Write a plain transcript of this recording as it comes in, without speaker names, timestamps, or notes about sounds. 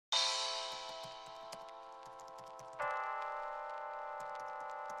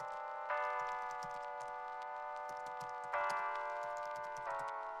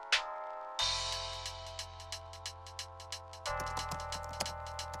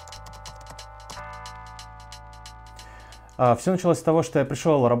Все началось с того, что я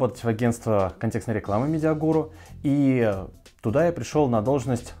пришел работать в агентство контекстной рекламы Медиагуру, и туда я пришел на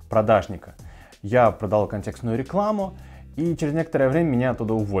должность продажника. Я продал контекстную рекламу, и через некоторое время меня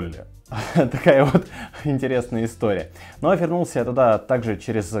оттуда уволили. Такая вот интересная история. Но вернулся я туда также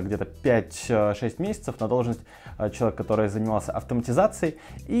через где-то 5-6 месяцев на должность человека, который занимался автоматизацией,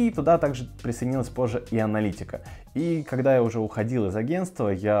 и туда также присоединилась позже и аналитика. И когда я уже уходил из агентства,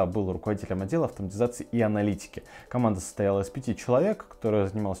 я был руководителем отдела автоматизации и аналитики. Команда состояла из 5 человек, которые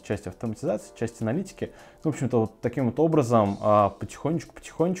занималась частью автоматизации, частью аналитики. В общем-то, вот таким вот образом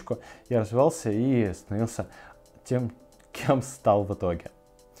потихонечку я развивался и становился тем, кем стал в итоге.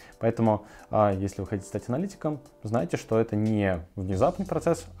 Поэтому, если вы хотите стать аналитиком, знайте, что это не внезапный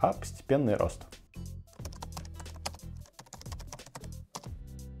процесс, а постепенный рост.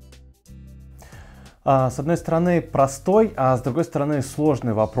 С одной стороны простой, а с другой стороны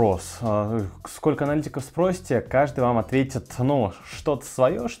сложный вопрос. Сколько аналитиков спросите, каждый вам ответит, что-то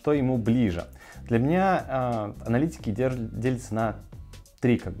свое, что ему ближе. Для меня аналитики делятся на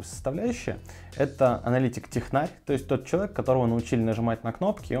 3 составляющие. Это аналитик-технарь, то есть тот человек, которого научили нажимать на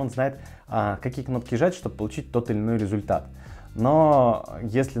кнопки, и он знает, какие кнопки жать, чтобы получить тот или иной результат. Но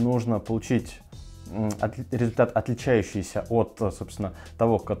если нужно получить результат, отличающийся от, собственно,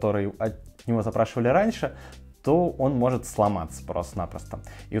 того, который от него запрашивали раньше, то он может сломаться просто-напросто.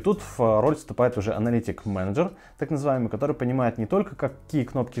 И тут в роль вступает уже аналитик-менеджер, так называемый, который понимает не только, какие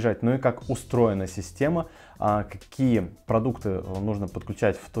кнопки жать, но и как устроена система, какие продукты нужно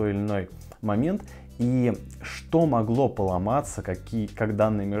подключать в той или иной момент, и что могло поломаться, как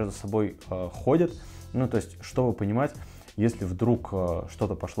данные между собой ходят. То есть, чтобы понимать, если вдруг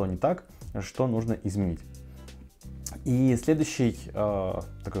что-то пошло не так, что нужно изменить. И следующий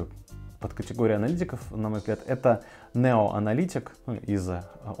такой подкатегория аналитиков, на мой взгляд, это неоаналитик из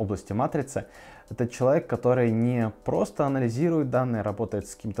области матрицы. Это человек, который не просто анализирует данные, работает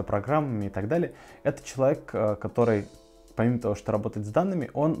с какими-то программами и так далее. Это человек, который, помимо того, что работает с данными,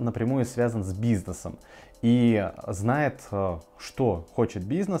 он напрямую связан с бизнесом и знает, что хочет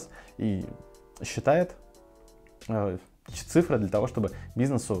бизнес, и считает цифры для того, чтобы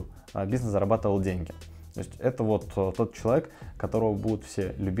бизнес зарабатывал деньги. То есть это вот тот человек, которого будут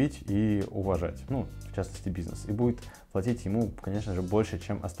все любить и уважать, в частности бизнес, и будет платить ему, конечно же, больше,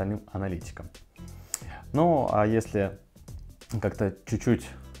 чем остальным аналитикам. А если как-то чуть-чуть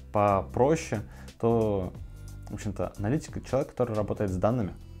попроще, то, в общем-то, аналитик — это человек, который работает с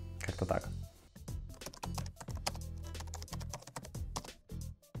данными, как-то так.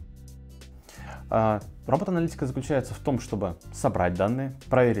 Работа аналитика заключается в том, чтобы собрать данные,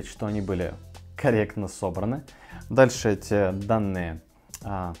 проверить, что они были корректно собраны. Дальше эти данные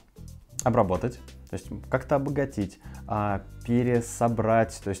обработать, то есть как-то обогатить,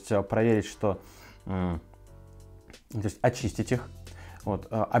 пересобрать, то есть проверить, что, то есть очистить их,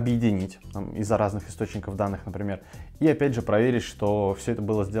 объединить из-за разных источников данных, например, и опять же проверить, что все это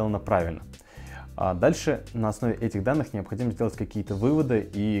было сделано правильно. Дальше на основе этих данных необходимо сделать какие-то выводы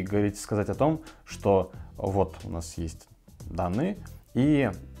и сказать о том, что вот у нас есть данные, и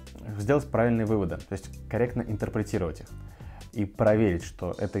сделать правильные выводы, то есть корректно интерпретировать их и проверить,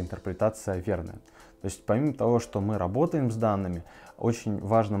 что эта интерпретация верная. То есть помимо того, что мы работаем с данными, очень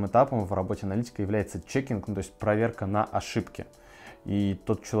важным этапом в работе аналитика является чекинг, то есть проверка на ошибки. И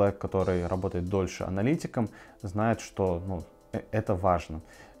тот человек, который работает дольше аналитиком, знает, что это важно.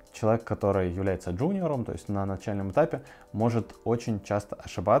 Человек, который является джуниором, то есть на начальном этапе, может очень часто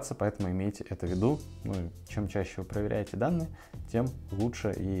ошибаться, поэтому имейте это в виду. Чем чаще вы проверяете данные, тем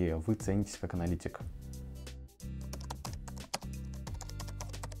лучше и вы ценитесь как аналитик.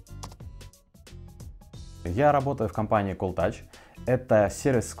 Я работаю в компании Calltouch. Это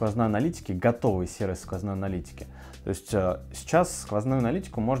сервис сквозной аналитики, готовый сервис сквозной аналитики. То есть сейчас сквозную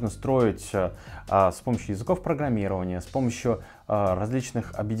аналитику можно строить с помощью языков программирования, с помощью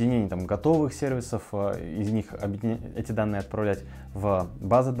различных объединений готовых сервисов, из них эти данные отправлять в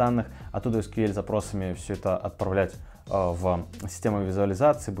базы данных, оттуда SQL запросами все это отправлять в систему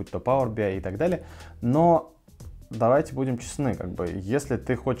визуализации, будь то Power BI и так далее. Но давайте будем честны, если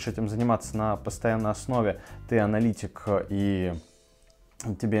ты хочешь этим заниматься на постоянной основе, ты аналитик и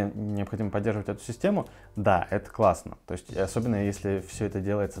тебе необходимо поддерживать эту систему, да, это классно. То есть, особенно если все это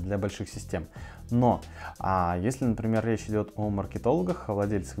делается для больших систем. Но если, например, речь идет о маркетологах, о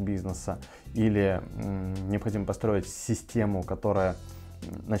владельцах бизнеса, или необходимо построить систему, которая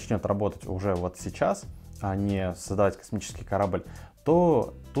начнет работать уже вот сейчас, а не создавать космический корабль,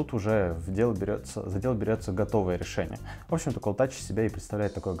 то тут уже за дело берется готовое решение. В общем-то, Calltouch из себя и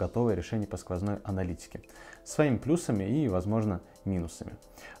представляет такое готовое решение по сквозной аналитике. Своими плюсами и, возможно, минусами.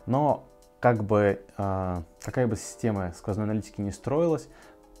 Но какая бы система сквозной аналитики не строилась,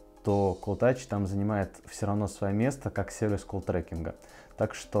 то Calltouch там занимает все равно свое место как сервис колл-трекинга.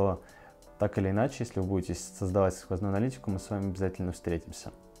 Так что, так или иначе, если вы будете создавать сквозную аналитику, мы с вами обязательно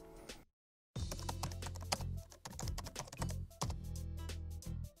встретимся.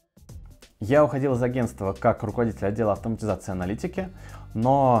 Я уходил из агентства как руководитель отдела автоматизации аналитики,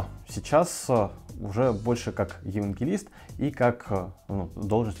 но сейчас уже больше как евангелист и как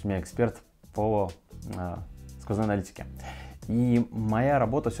должность у меня эксперт по сквозной аналитике. И моя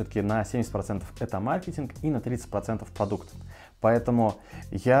работа все-таки на 70% это маркетинг и на 30% продукт. Поэтому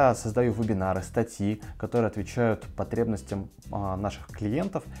я создаю вебинары, статьи, которые отвечают потребностям наших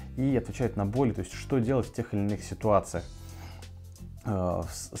клиентов и отвечают на боли, то есть что делать в тех или иных ситуациях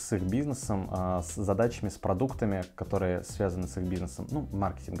с их бизнесом, с задачами, с продуктами, которые связаны с их бизнесом,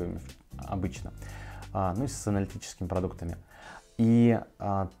 маркетинговыми обычно, ну и с аналитическими продуктами. И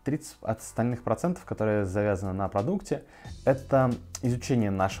 30 остальных процентов, которые завязаны на продукте, это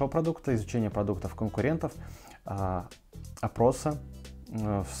изучение нашего продукта, изучение продуктов конкурентов, опроса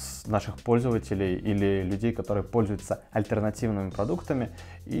наших пользователей или людей, которые пользуются альтернативными продуктами,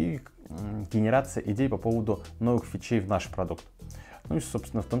 и генерация идей по поводу новых фичей в наш продукт. Ну и,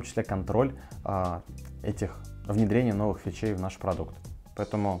 собственно, в том числе контроль внедрения новых фичей в наш продукт.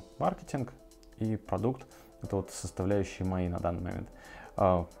 Поэтому маркетинг и продукт — это вот составляющие мои на данный момент.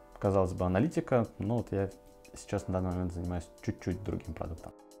 Казалось бы, аналитика, но вот я сейчас на данный момент занимаюсь чуть-чуть другим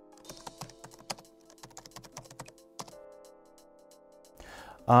продуктом.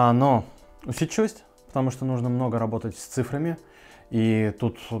 Но усечусь, потому что нужно много работать с цифрами, и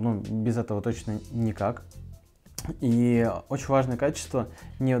тут без этого точно никак. И очень важное качество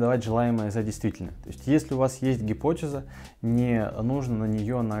 — не выдавать желаемое за действительное. То есть если у вас есть гипотеза, не нужно на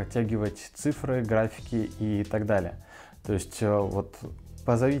нее натягивать цифры, графики и так далее. То есть вот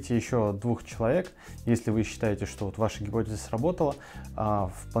позовите еще 2 человек, если вы считаете, что вот ваша гипотеза сработала,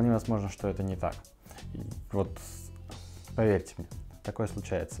 вполне возможно, что это не так. И вот поверьте мне, такое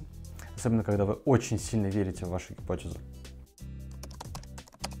случается. Особенно, когда вы очень сильно верите в вашу гипотезу.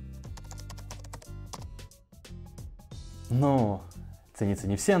 Но ценятся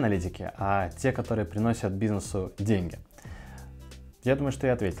не все аналитики, а те, которые приносят бизнесу деньги. Я думаю, что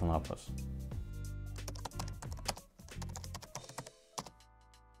я ответил на вопрос.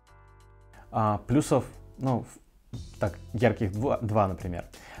 Плюсов, ярких два, например.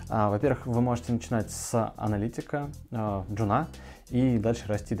 Во-первых, вы можете начинать с аналитика, джуна, и дальше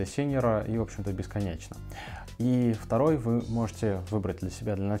расти до сеньора, и, в общем-то, бесконечно. И второй, вы можете выбрать для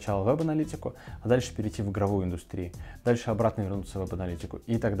себя для начала веб-аналитику, а дальше перейти в игровую индустрию, дальше обратно вернуться в веб-аналитику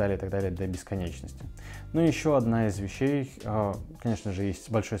и так далее до бесконечности. Ну и еще одна из вещей, конечно же,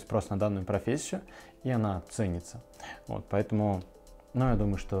 есть большой спрос на данную профессию, и она ценится. Вот, поэтому, я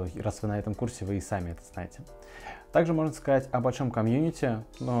думаю, что раз вы на этом курсе, вы и сами это знаете. Также можно сказать о большом комьюнити,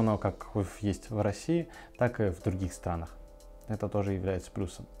 оно как есть в России, так и в других странах. Это тоже является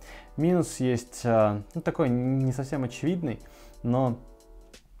плюсом. Минус есть такой не совсем очевидный, но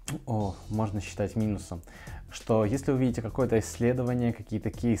можно считать минусом, что если вы видите какое-то исследование,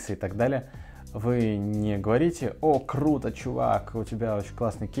 какие-то кейсы и так далее, вы не говорите: «О, круто, чувак, у тебя очень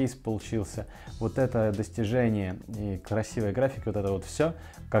классный кейс получился, вот это достижение и красивая графика, вот это вот все»,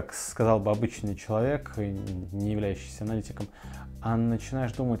 как сказал бы обычный человек, не являющийся аналитиком, а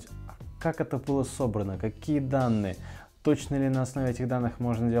начинаешь думать, как это было собрано, какие данные, точно ли на основе этих данных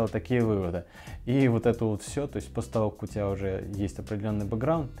можно делать такие выводы. И вот это вот все, то есть после того, как у тебя уже есть определенный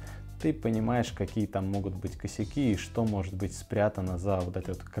бэкграунд, ты понимаешь, какие там могут быть косяки и что может быть спрятано за вот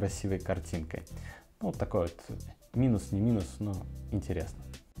этой вот красивой картинкой. Вот такой вот минус, не минус, но интересно.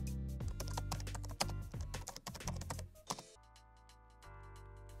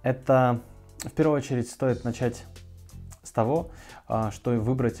 Это в первую очередь стоит начать с того, что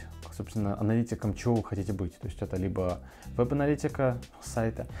выбрать, собственно, аналитиком, чего вы хотите быть. То есть это либо веб-аналитика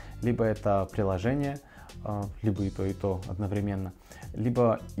сайта, либо это приложение, либо и то одновременно,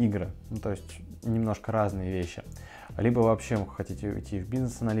 либо игры, то есть немножко разные вещи. Либо вообще вы хотите идти в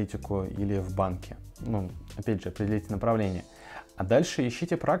бизнес-аналитику или в банке. Опять же, определите направление. А дальше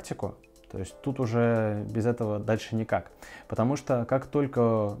ищите практику. То есть тут уже без этого дальше никак. Потому что как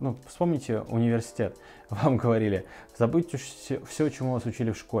только, вспомните университет, вам говорили: забудьте все, чему вас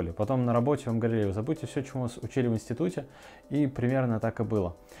учили в школе. Потом на работе вам говорили: забудьте все, чему вас учили в институте. И примерно так и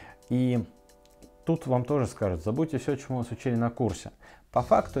было. И тут вам тоже скажут: забудьте все, чему вас учили на курсе. По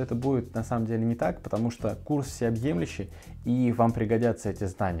факту это будет на самом деле не так, потому что курс всеобъемлющий, и вам пригодятся эти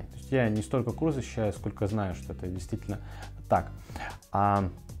знания. То есть я не столько курс защищаю, сколько знаю, что это действительно так.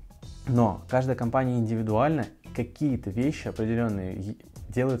 Но каждая компания индивидуальна, какие-то вещи определенные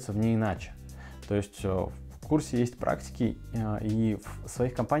делаются в ней иначе. То есть в курсе есть практики, и в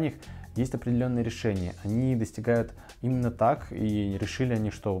своих компаниях есть определенные решения. Они достигают именно так, и решили они,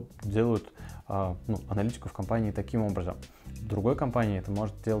 что делают аналитику в компании таким образом. В другой компании это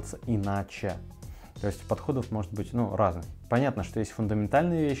может делаться иначе. То есть подходов может быть разных. Понятно, что есть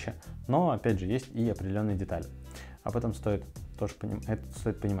фундаментальные вещи, но опять же есть и определенные детали. Об этом стоит тоже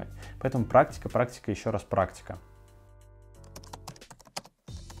понимать. Поэтому практика, еще раз практика.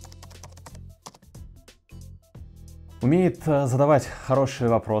 Умеет задавать хорошие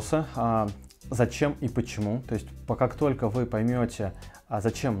вопросы, зачем и почему. То есть как только вы поймете,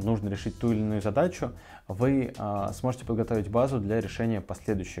 зачем нужно решить ту или иную задачу, вы сможете подготовить базу для решения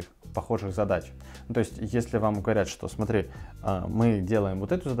последующих похожих задач. То есть если вам говорят, что смотри, мы делаем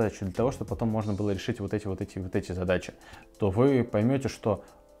вот эту задачу для того, чтобы потом можно было решить вот эти задачи, то вы поймете, что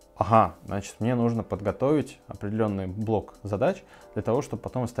значит, мне нужно подготовить определенный блок задач для того, чтобы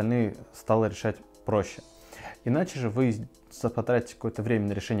потом остальные стало решать проще. Иначе же вы потратите какое-то время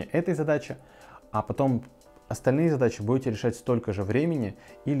на решение этой задачи, а потом остальные задачи будете решать столько же времени,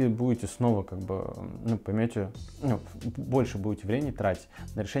 или будете снова больше будете времени тратить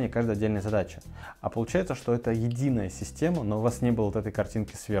на решение каждой отдельной задачи. А получается, что это единая система, но у вас не было вот этой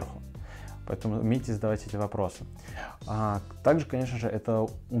картинки сверху. Поэтому умейте задавать эти вопросы. Также, конечно же, это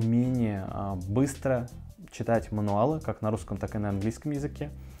умение быстро читать мануалы, как на русском, так и на английском языке.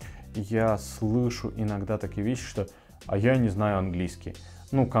 Я слышу иногда такие вещи, что я не знаю английский.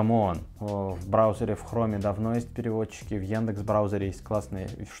 Камон, в браузере в Chrome давно есть переводчики, в Яндекс.Браузере есть классная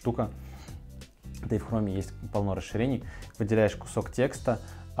штука, да и в Chrome есть полно расширений. Выделяешь кусок текста,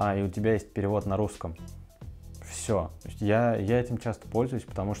 и у тебя есть перевод на русском. Все. То есть я этим часто пользуюсь,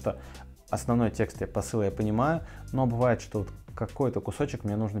 потому что основной текст, посыл я понимаю, но бывает, что какой-то кусочек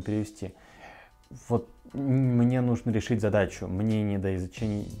мне нужно перевести. Мне нужно решить задачу, мне не до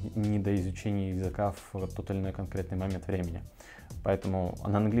изучения языка в тот или иной конкретный момент времени. Поэтому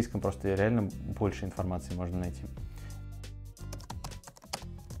на английском просто реально больше информации можно найти.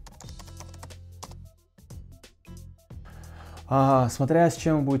 Смотря с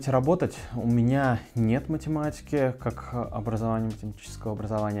чем вы будете работать, у меня нет математики как математического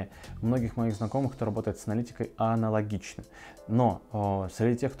образования. У многих моих знакомых, кто работает с аналитикой, аналогично. Но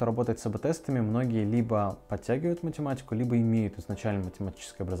среди тех, кто работает с АБ-тестами, многие либо подтягивают математику, либо имеют изначально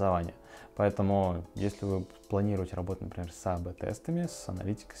математическое образование. Поэтому, если вы планируете работать, например, с АБ-тестами, с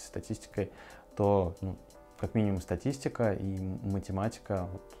аналитикой, с статистикой, то как минимум статистика и математика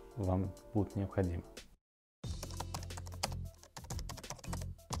вам будут необходимы.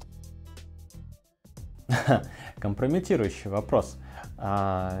 Компрометирующий вопрос.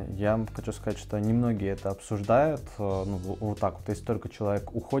 Я вам хочу сказать, что немногие это обсуждают. Вот так вот, если только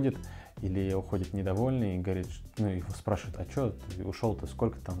человек уходит или уходит недовольный и говорит, его спрашивают, а что ты ушел, ты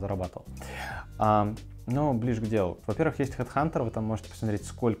сколько там зарабатывал? Но ближе к делу. Во-первых, есть HeadHunter, вы там можете посмотреть,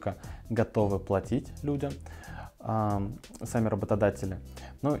 сколько готовы платить людям, сами работодатели.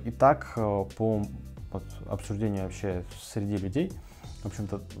 И так по обсуждению вообще среди людей, в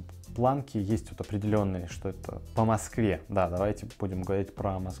общем-то, планки есть определенные, что это по Москве, давайте будем говорить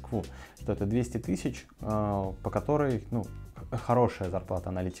про Москву, что это 200 тысяч, по которой, хорошая зарплата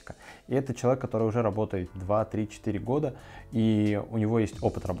аналитика. И это человек, который уже работает 2, 3, 4 года, и у него есть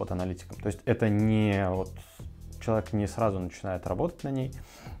опыт работы аналитиком. То есть это не человек не сразу начинает работать на ней,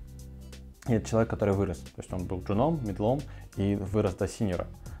 и это человек, который вырос. То есть он был джуном, мидлом и вырос до синьора.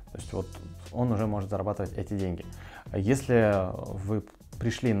 То есть он уже может зарабатывать эти деньги. Если вы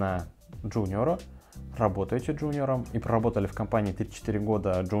пришли на джуниора, работаете джуниором и проработали в компании 3-4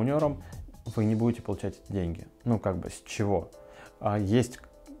 года джуниором, вы не будете получать эти деньги. С чего? Есть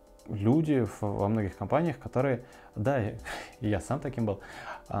люди во многих компаниях, которые, я сам таким был,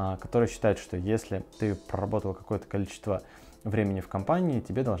 которые считают, что если ты проработал какое-то количество времени в компании,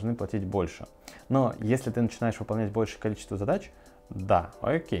 тебе должны платить больше. Но если ты начинаешь выполнять большее количество задач,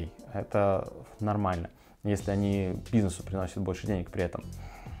 окей, это нормально, если они бизнесу приносят больше денег при этом.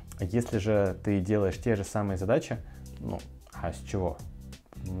 Если же ты делаешь те же самые задачи, с чего?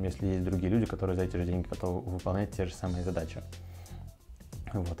 Если есть другие люди, которые за эти же деньги готовы выполнять те же самые задачи.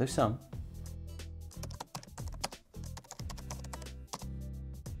 Вот и все.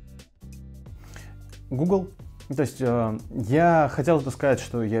 Google. То есть я хотел бы сказать,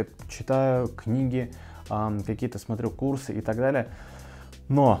 что я читаю книги, какие-то смотрю курсы и так далее,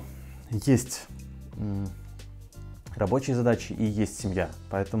 но есть рабочие задачи и есть семья,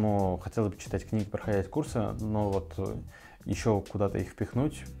 поэтому хотелось бы читать книги, проходить курсы, но еще куда-то их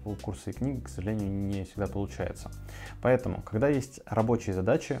впихнуть, курсы и книги, к сожалению, не всегда получается. Поэтому, когда есть рабочие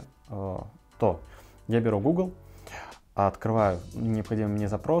задачи, то я беру Google, открываю необходимый мне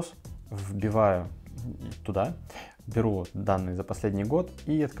запрос, вбиваю туда, беру данные за последний год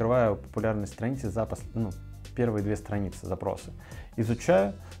и открываю популярные страницы за первые 2 страницы запросы.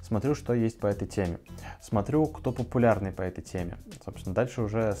 Изучаю, смотрю, что есть по этой теме. Смотрю, кто популярный по этой теме. Собственно, дальше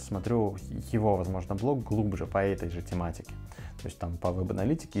уже смотрю его, возможно, блог глубже по этой же тематике. То есть там по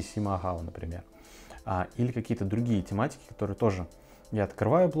веб-аналитике и Сима Агава, например. Или какие-то другие тематики, которые тоже я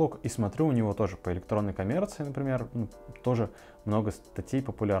открываю блог и смотрю, у него тоже по электронной коммерции, например, тоже много статей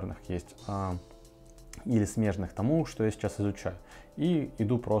популярных есть. Или смежных тому, что я сейчас изучаю. И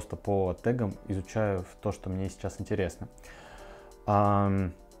иду просто по тегам, изучаю то, что мне сейчас интересно.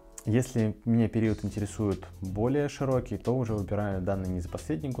 Если меня период интересует более широкий, то уже выбираю данные не за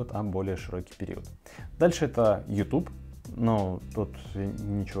последний год, а более широкий период. Дальше это YouTube, но тут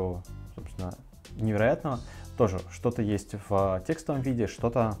ничего, собственно, невероятного. Тоже что-то есть в текстовом виде,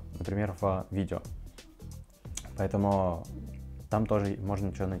 что-то, например, в видео. Поэтому там тоже можно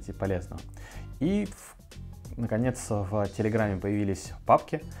ничего найти полезного. И, наконец, в Телеграме появились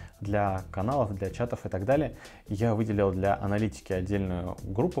папки для каналов, для чатов и так далее. Я выделил для аналитики отдельную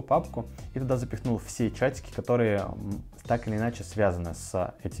группу, папку, и туда запихнул все чатики, которые так или иначе связаны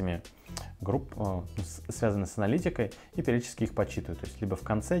с этими группами, связаны с аналитикой, и периодически их почитываю. То есть либо в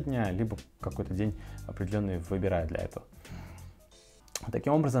конце дня, либо какой-то день определенный выбираю для этого.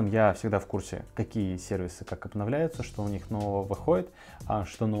 Таким образом, я всегда в курсе, какие сервисы как обновляются, что у них нового выходит,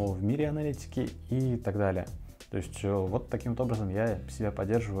 что нового в мире аналитики и так далее. То есть вот таким вот образом я себя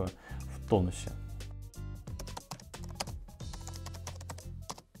поддерживаю в тонусе.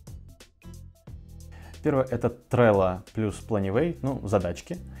 Первое — это Trello плюс Planeway,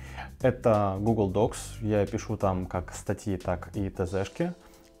 задачки. Это Google Docs, я пишу там как статьи, так и ТЗшки,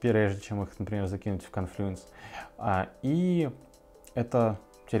 прежде чем их, например, закинуть в Confluence. И это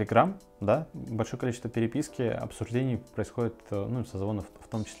Telegram, да, большое количество переписки, обсуждений происходит, созвонов в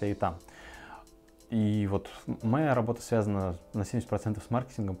том числе и там. И вот моя работа связана на 70% с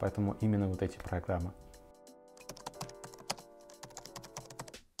маркетингом, поэтому именно вот эти программы.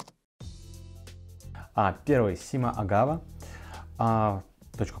 Первый —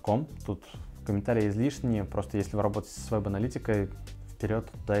 simaagava.com. Тут комментарии излишние, просто если вы работаете с веб-аналитикой,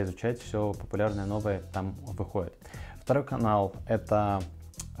 вперед туда изучайте, все популярное новое там выходит. Второй канал — это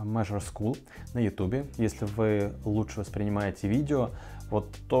Measure School на YouTube. Если вы лучше воспринимаете видео,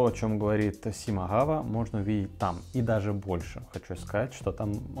 вот то, о чем говорит Сима Агава, можно увидеть там. И даже больше. Хочу сказать, что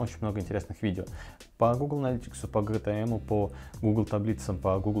там очень много интересных видео. По Google Analytics, по GTM, по Google таблицам,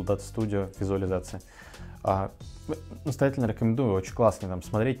 по Google Data Studio визуализации. Настоятельно рекомендую, очень классно там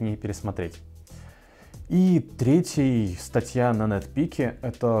смотреть, не пересмотреть. И третий статья на NetPeak,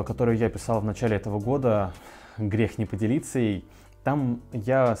 это которую я писал в начале этого года, грех не поделиться ей. Там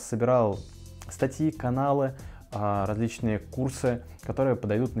я собирал статьи, каналы, различные курсы, которые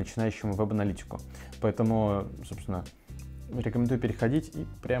подойдут начинающему веб-аналитику. Поэтому, собственно, рекомендую переходить и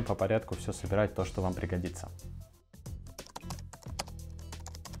прям по порядку все собирать, то, что вам пригодится.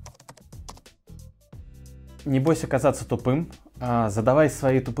 Не бойся казаться тупым. Задавай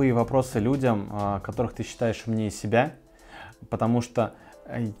свои тупые вопросы людям, которых ты считаешь умнее себя, потому что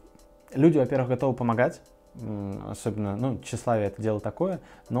люди, во-первых, готовы помогать, особенно, тщеславие — это дело такое,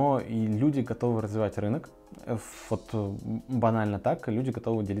 но и люди готовы развивать рынок. Вот банально так, люди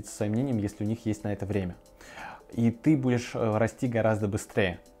готовы делиться своим мнением, если у них есть на это время. И ты будешь расти гораздо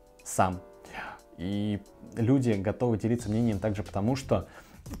быстрее сам. И люди готовы делиться мнением также потому, что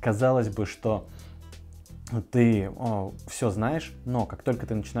казалось бы, что ты все знаешь, но как только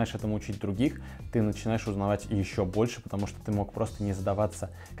ты начинаешь этому учить других, ты начинаешь узнавать еще больше, потому что ты мог просто не задаваться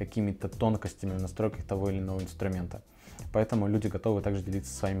какими-то тонкостями в настройках того или иного инструмента. Поэтому люди готовы также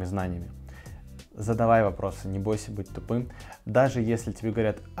делиться своими знаниями. Задавай вопросы, не бойся быть тупым. Даже если тебе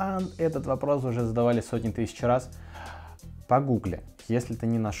говорят, этот вопрос уже задавали сотни тысяч раз, погугли. Если ты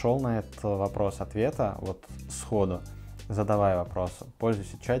не нашел на этот вопрос ответа, вот сходу, задавай вопросы,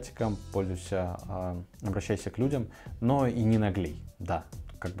 пользуйся чатиком, обращайся к людям, но и не наглей, да,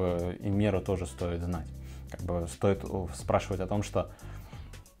 и меру тоже стоит знать, стоит спрашивать о том, что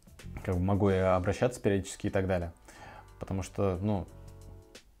могу я обращаться периодически и так далее, потому что,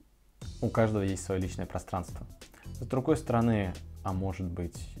 у каждого есть свое личное пространство. С другой стороны, может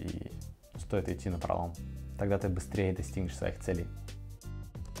быть, и стоит идти напролом, тогда ты быстрее достигнешь своих целей.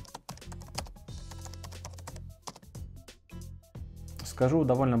 Скажу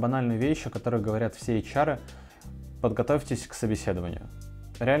довольно банальную вещь, о которой говорят все HR. Подготовьтесь к собеседованию.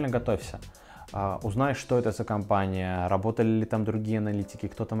 Реально готовься. Узнай, что это за компания, работали ли там другие аналитики,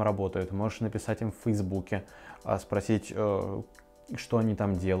 кто там работает. Можешь написать им в Фейсбуке, спросить, что они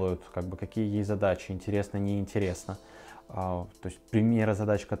там делают, какие есть задачи, интересно, неинтересно. то есть примеры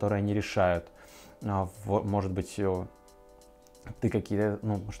задач, которые они решают. Может быть, ты какие-то,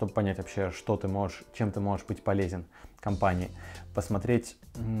 чтобы понять вообще, что ты можешь, чем ты можешь быть полезен компании. Посмотреть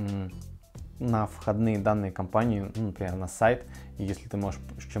на входные данные компании, например, на сайт, и если ты можешь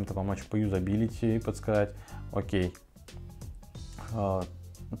чем-то помочь по юзабилити, подсказать, окей,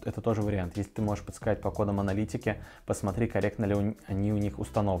 это тоже вариант. Если ты можешь подсказать по кодам аналитики, посмотри, корректно ли они у них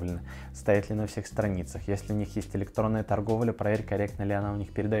установлены, стоят ли на всех страницах. Если у них есть электронная торговля, проверь, корректно ли она у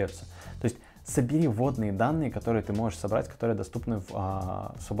них передается. То есть собери вводные данные, которые ты можешь собрать, которые доступны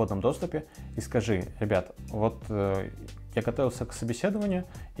в свободном доступе, и скажи: ребят, вот я готовился к собеседованию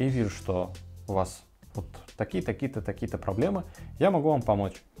и вижу, что у вас вот такие-то проблемы, я могу вам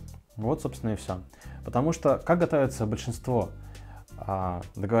помочь. Вот, собственно, и все. Потому что как готовится большинство?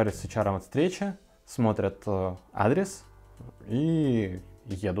 Договариваются с HR от встречи, смотрят адрес и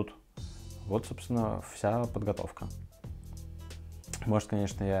едут. Вот, собственно, вся подготовка. Может,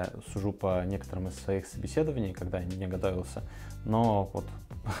 конечно, я сужу по некоторым из своих собеседований, когда я не готовился, но вот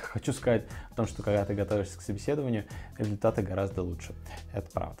хочу сказать о том, что когда ты готовишься к собеседованию, результаты гораздо лучше. Это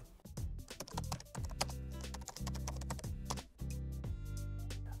правда.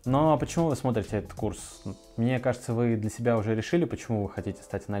 Но почему вы смотрите этот курс? Мне кажется, вы для себя уже решили, почему вы хотите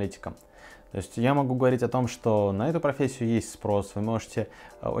стать аналитиком. То есть я могу говорить о том, что на эту профессию есть спрос, вы можете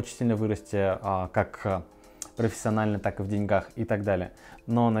очень сильно вырасти как профессионально, так и в деньгах и так далее.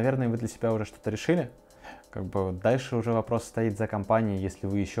 Но, наверное, вы для себя уже что-то решили. Дальше уже вопрос стоит за компанией, если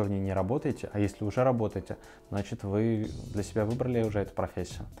вы еще в ней не работаете, а если уже работаете, значит, вы для себя выбрали уже эту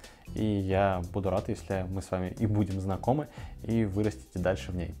профессию. И я буду рад, если мы с вами и будем знакомы, и вырастете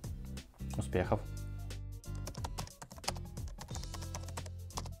дальше в ней. Успехов!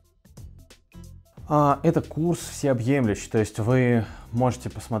 Это курс всеобъемлющий, то есть вы можете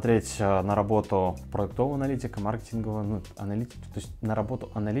посмотреть на работу продуктового аналитика, маркетингового аналитика, то есть на работу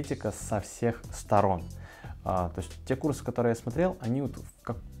аналитика со всех сторон. То есть те курсы, которые я смотрел, они вот в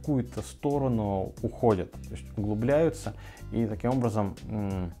какую-то сторону уходят, то есть углубляются, и таким образом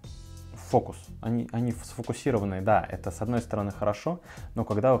фокус, они сфокусированные, да, это с одной стороны хорошо, но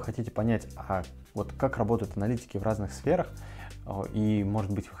когда вы хотите понять, вот как работают аналитики в разных сферах, и,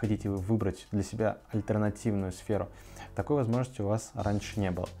 может быть, вы хотите выбрать для себя альтернативную сферу, такой возможности у вас раньше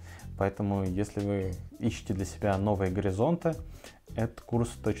не было. Поэтому, если вы ищете для себя новые горизонты, этот курс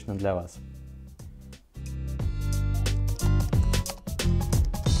точно для вас.